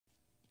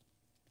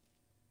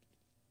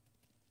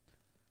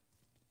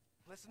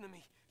Listen to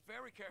me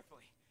very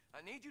carefully.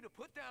 I need you to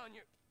put down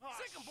your...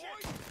 Sick him,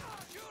 boys!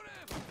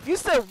 Shoot him! You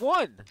said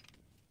one!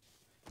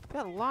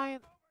 That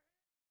lion...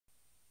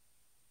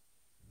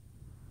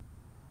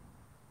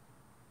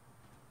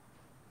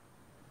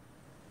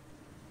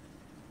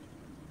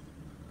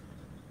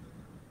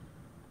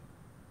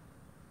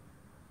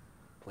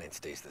 Plan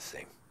stays the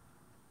same.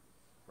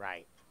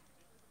 Right.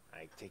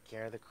 I take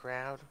care of the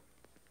crowd.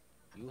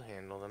 You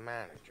handle the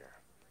manager.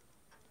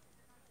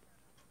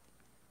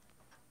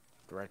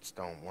 Threats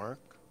don't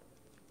work.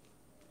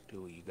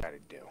 Do what you gotta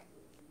do.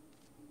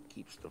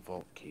 Keeps the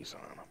vault keys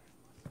on him.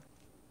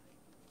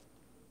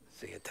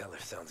 See a teller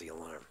sounds the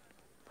alarm.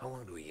 How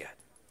long do we get?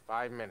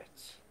 5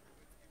 minutes.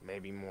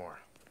 Maybe more.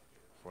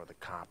 Before the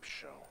cops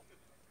show.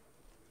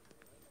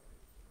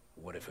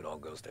 What if it all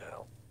goes to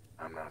hell?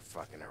 I'm not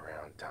fucking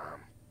around,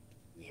 Tom.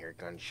 You hear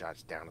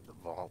gunshots down at the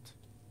vault?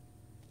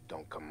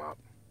 Don't come up.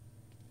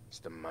 It's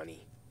the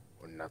money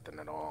or nothing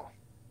at all.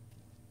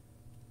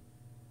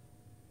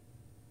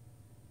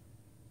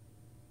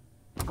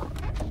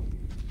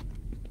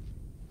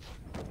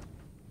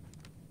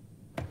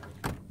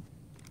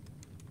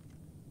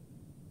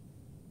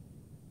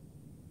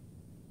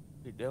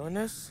 You doing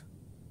this?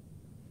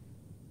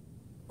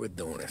 We're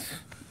doing this.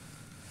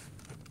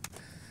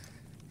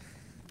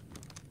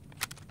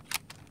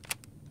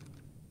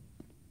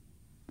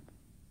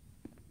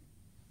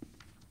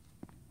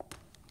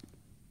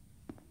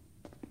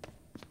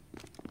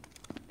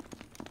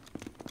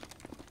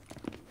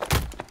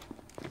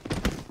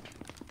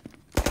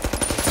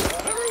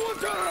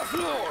 Everyone down on the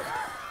floor!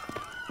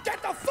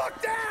 Get the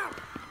fuck down!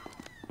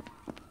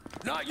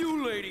 Not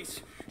you,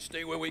 ladies.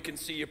 Stay where we can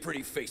see your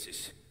pretty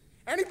faces.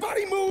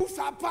 Anybody moves,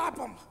 I'll pop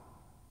them!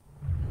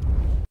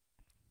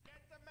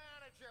 Get the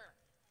manager!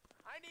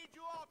 I need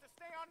you all to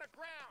stay on the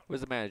ground!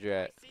 Where's the manager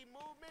at? See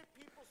movement,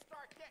 people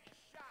start getting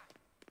shot.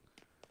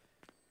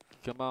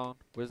 Come on.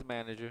 Where's the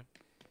manager?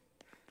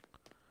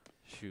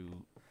 Shoot.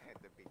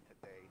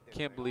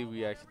 Can't believe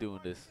we actually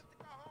doing this.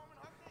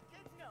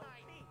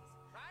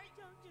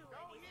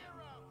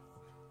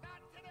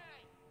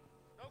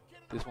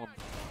 This one,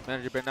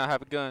 manager better not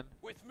have a gun.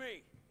 With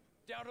me.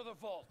 Down to the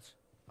vault.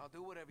 I'll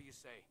do whatever you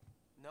say.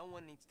 No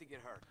one needs to get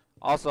hurt.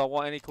 Also, I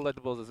want any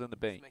collectibles that's in the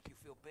bank. Make you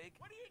feel big?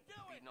 What are you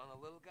doing? Beating on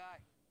a little guy?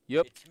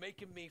 Yep. It's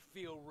making me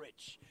feel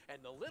rich,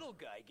 and the little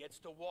guy gets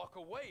to walk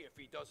away if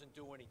he doesn't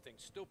do anything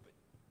stupid.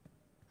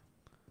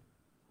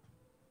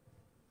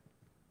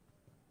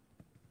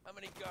 How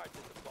many guards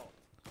in the vault?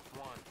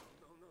 One.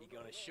 You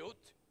gonna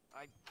shoot?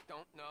 I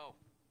don't know.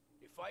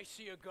 If I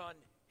see a gun,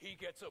 he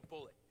gets a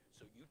bullet.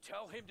 So you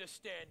tell him to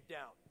stand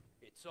down.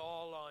 It's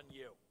all on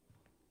you.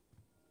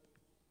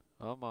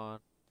 Come on.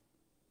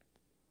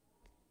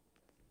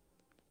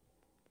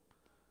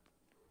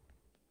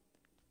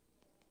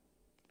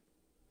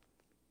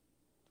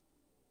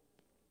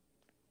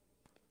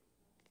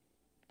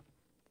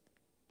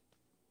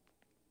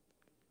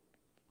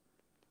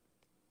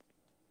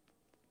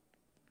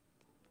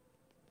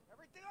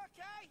 Everything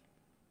okay?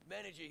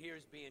 Manager here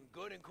is being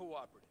good and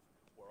cooperative.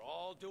 We're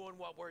all doing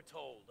what we're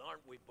told,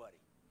 aren't we, buddy?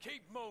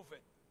 Keep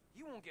moving.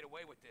 You won't get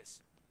away with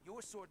this.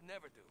 Your sword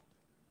never do.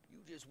 You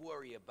just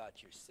worry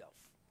about yourself.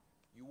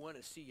 You want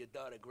to see your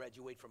daughter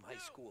graduate from high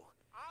school.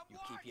 You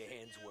keep your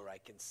hands where I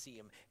can see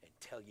them and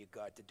tell your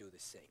guard to do the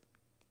same.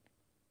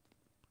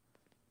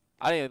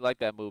 I didn't like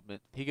that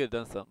movement. He could have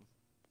done something.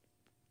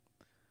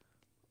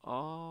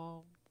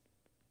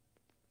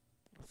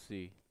 Let's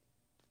see.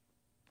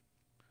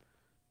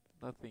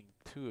 Nothing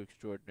too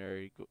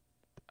extraordinary I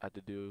have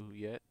to do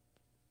yet.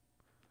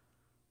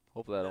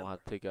 Hopefully I don't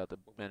have to take out the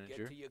When manager. you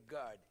get to your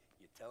guard,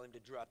 you tell him to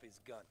drop his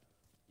gun.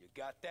 You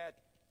got that?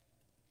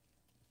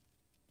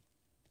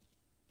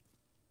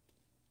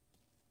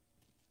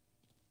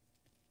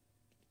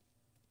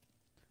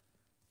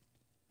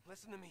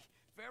 Listen to me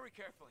very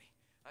carefully.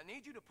 I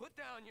need you to put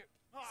down your...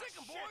 Sick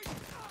him, boys!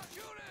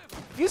 Shoot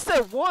him! You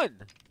said one!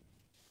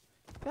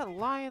 That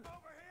lion...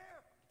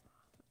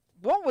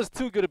 One was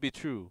too good to be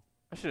true.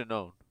 I should have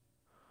known.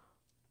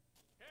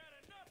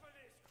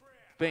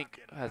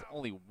 Bank has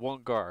only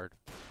one guard.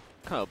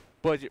 Kind of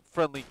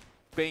budget-friendly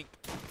bank.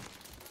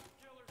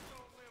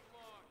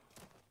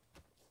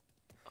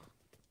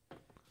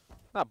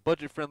 Not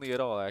budget-friendly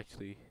at all,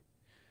 actually.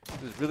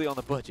 This is really on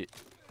the budget.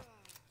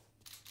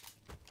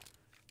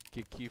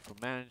 Get key from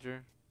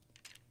manager.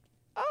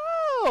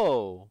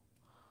 Oh!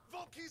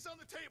 Vault keys on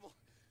the table.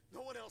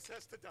 No one else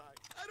has to die.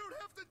 I don't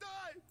have to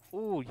die.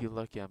 Ooh, you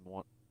lucky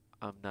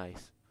I'm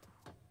nice.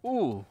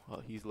 Ooh,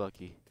 oh, he's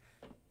lucky.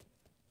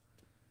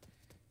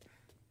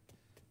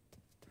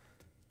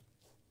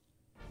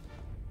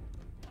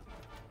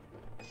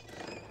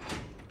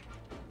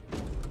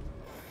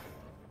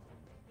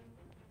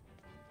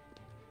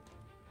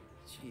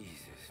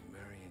 Jesus,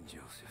 Mary and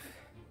Joseph.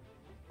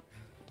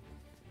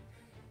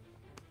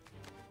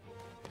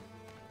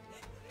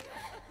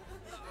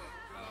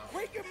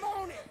 Wake him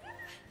on it!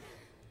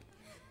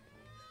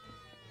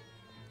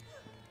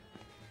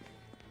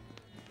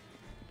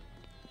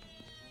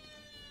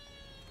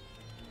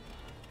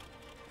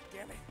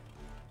 Damn it.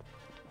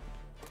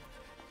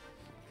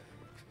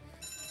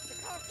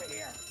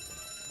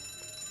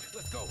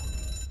 Go.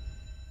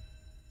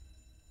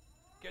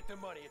 Get the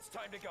money. It's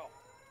time to go.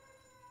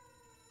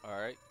 All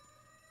right.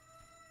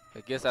 I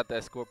guess I have to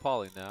escort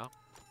Polly now.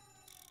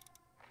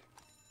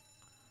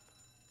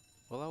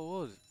 Well, I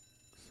was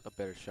a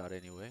better shot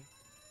anyway.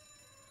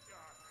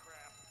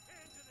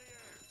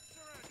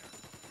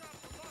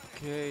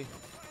 Okay.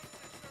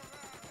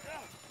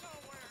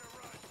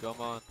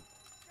 Come on.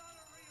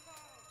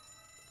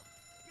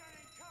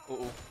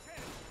 Uh-oh.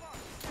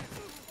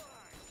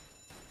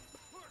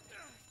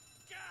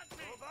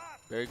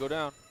 Barry, go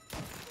down.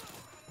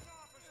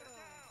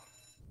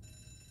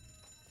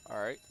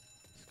 Alright.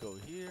 Let's go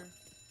here.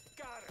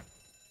 Got him.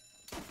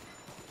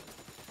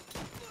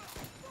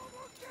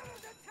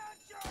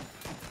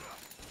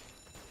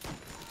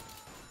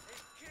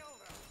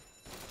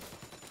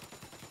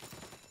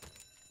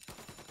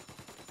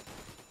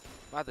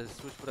 I have to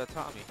switch for that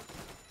Tommy.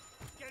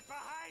 Get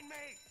behind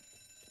me!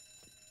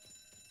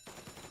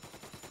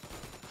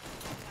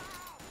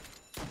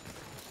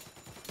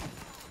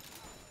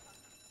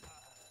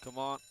 Come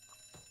on.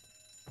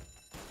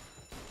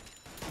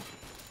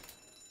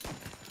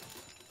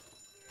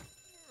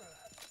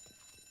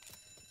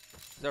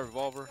 Is that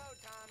revolver?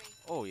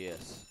 Oh,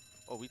 yes.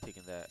 Oh, we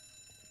taking that.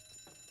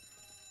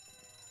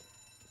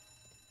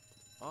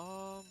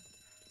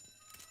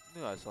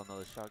 Knew I saw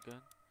another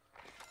shotgun.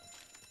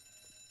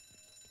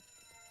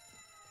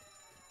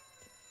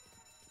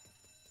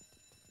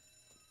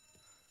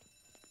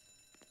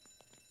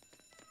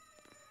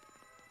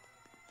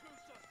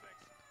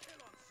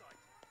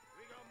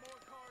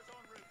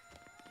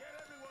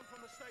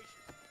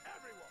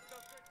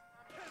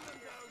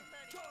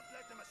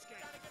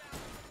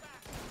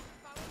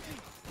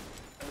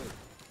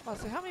 I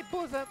say, how many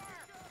bullets that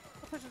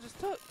person just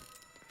took?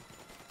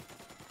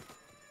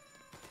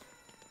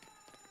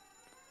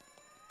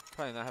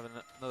 Probably not having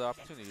another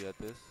opportunity at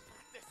this.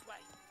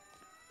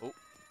 Oh.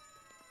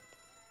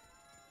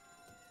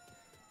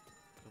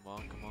 Come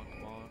on, come on,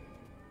 come on.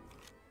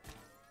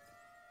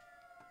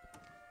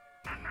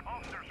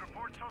 Officers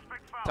report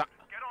suspect found. Ta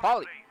Get on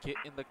Polly, the scene.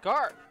 get in the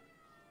car.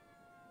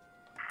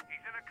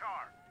 He's in a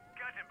car.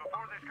 Get him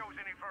before this goes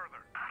any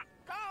further.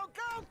 Go,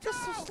 go,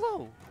 Just so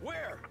slow.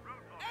 Where?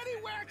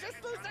 Anywhere,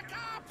 just lose the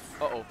cops!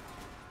 Uh-oh.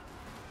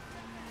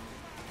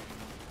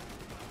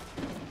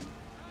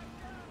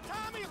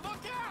 Tommy,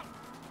 look out!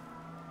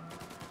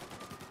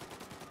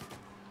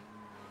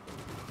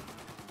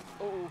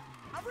 Uh-oh.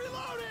 I'm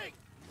reloading!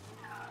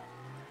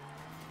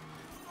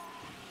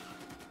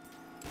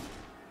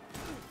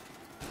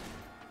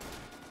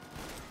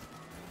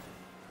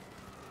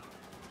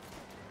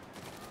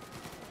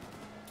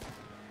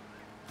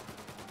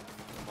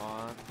 Come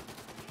on.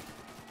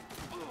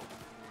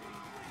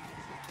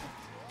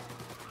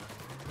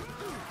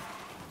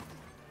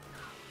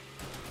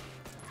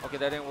 Okay,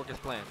 that didn't work as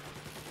planned.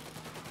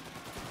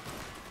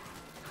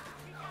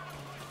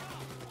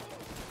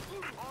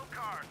 All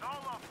cars,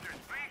 all officers,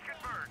 please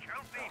converge.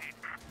 Help needed.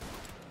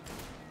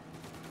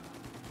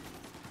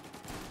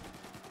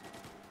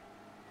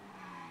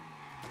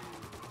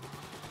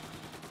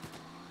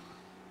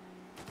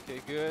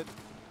 Okay, good.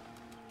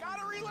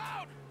 Gotta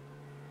reload!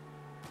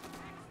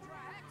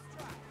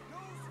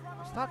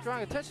 Stop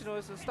drawing attention to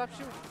us and stop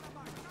shooting.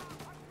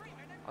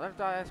 I'll never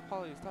die. Ask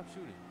Polly to stop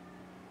shooting.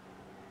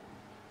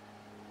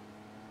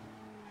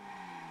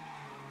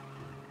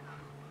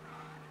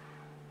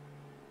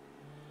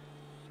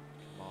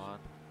 Come on.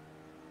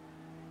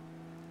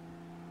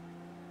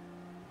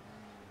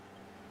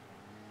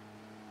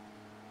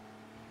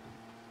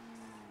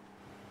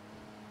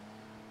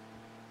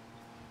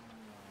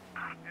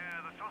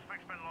 Yeah, the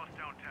suspect's been lost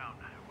downtown.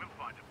 We'll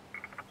find him.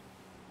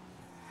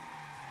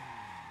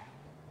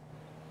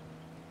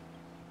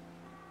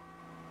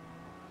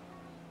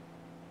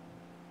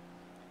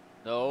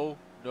 No,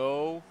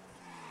 no.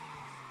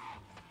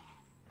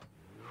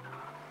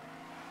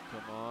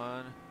 Come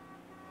on.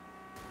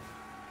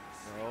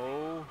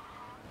 No.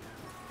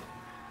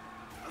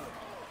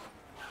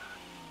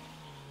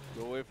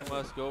 Go away from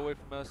us, go away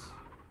from us.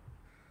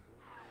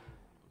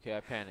 Okay, I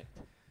panicked.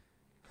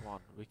 Come on,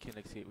 we can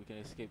escape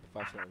the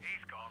 5 stars.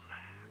 He's gone.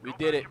 We Go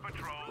did back it. to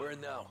patrol. Where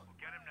now? We'll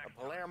get him A next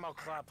time. Palermo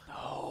club.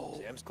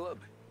 No. Sam's Club.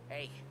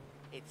 Hey,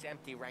 it's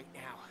empty right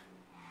now.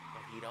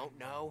 If you don't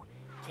know,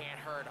 can't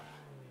hurt them.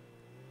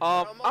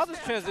 I'll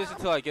just transition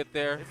till I get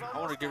there. I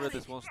want to get rid of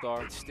this 1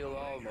 star. It's still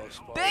almost.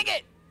 Dang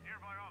it!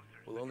 Nearby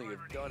officers. We'll only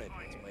have done it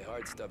until my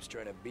heart stops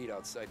trying to beat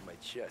outside my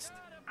chest.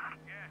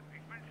 Yeah,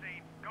 he's been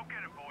seen. Go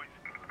get him, boys.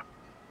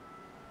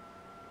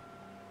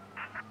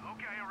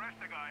 Okay, arrest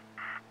the guy.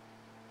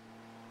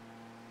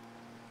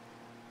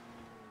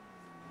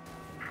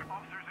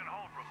 Officers in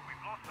Holbrook.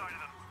 We've lost sight of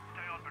them.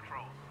 Stay on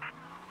patrol.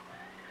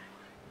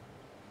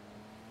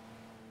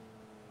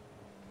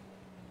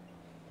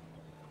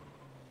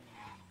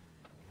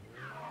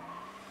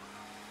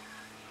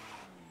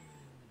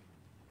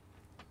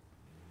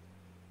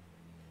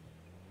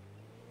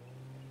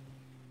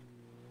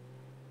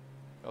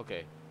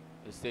 Okay,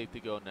 it's safe to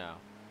go now.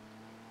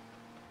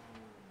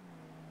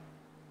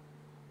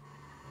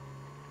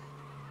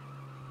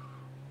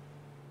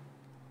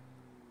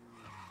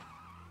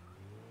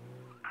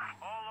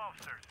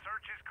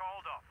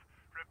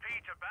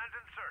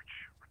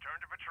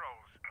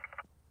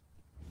 goes.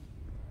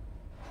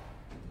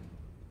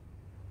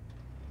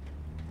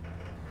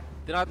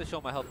 Did I have to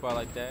show my health bar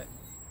like that?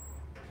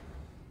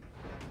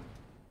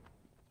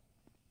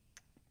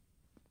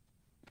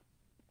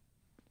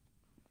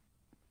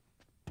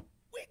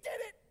 We did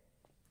it!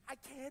 I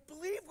can't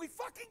believe we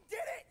fucking did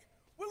it!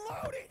 We're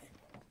loaded!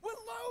 We're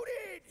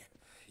loaded!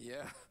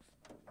 Yeah.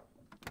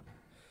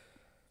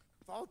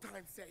 For all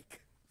time's sake.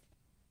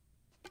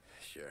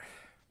 Sure.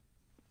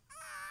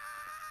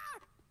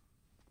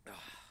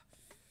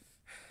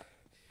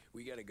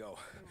 We gotta go.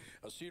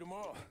 I'll see you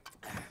tomorrow.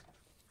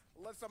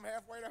 Unless I'm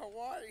halfway to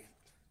Hawaii.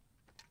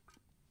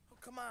 Oh,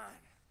 come on.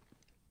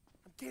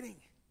 I'm kidding.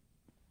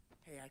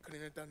 Hey, I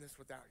couldn't have done this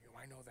without you.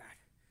 I know that.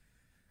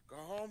 Go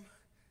home,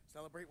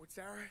 celebrate with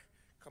Sarah,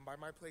 come by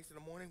my place in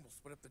the morning, we'll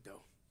split up the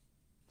dough.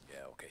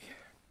 Yeah, okay.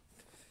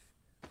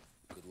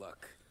 Good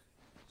luck.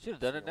 Should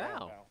have done it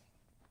now.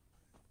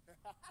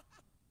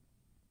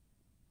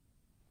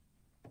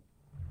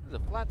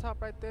 There's a flat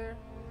top right there.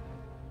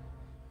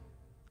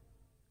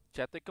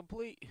 Chapter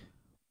complete.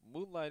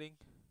 Moonlighting.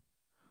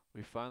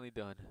 We're finally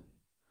done.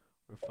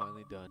 We're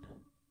finally done.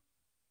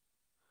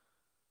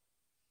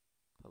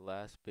 The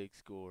last big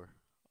score.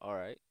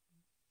 Alright.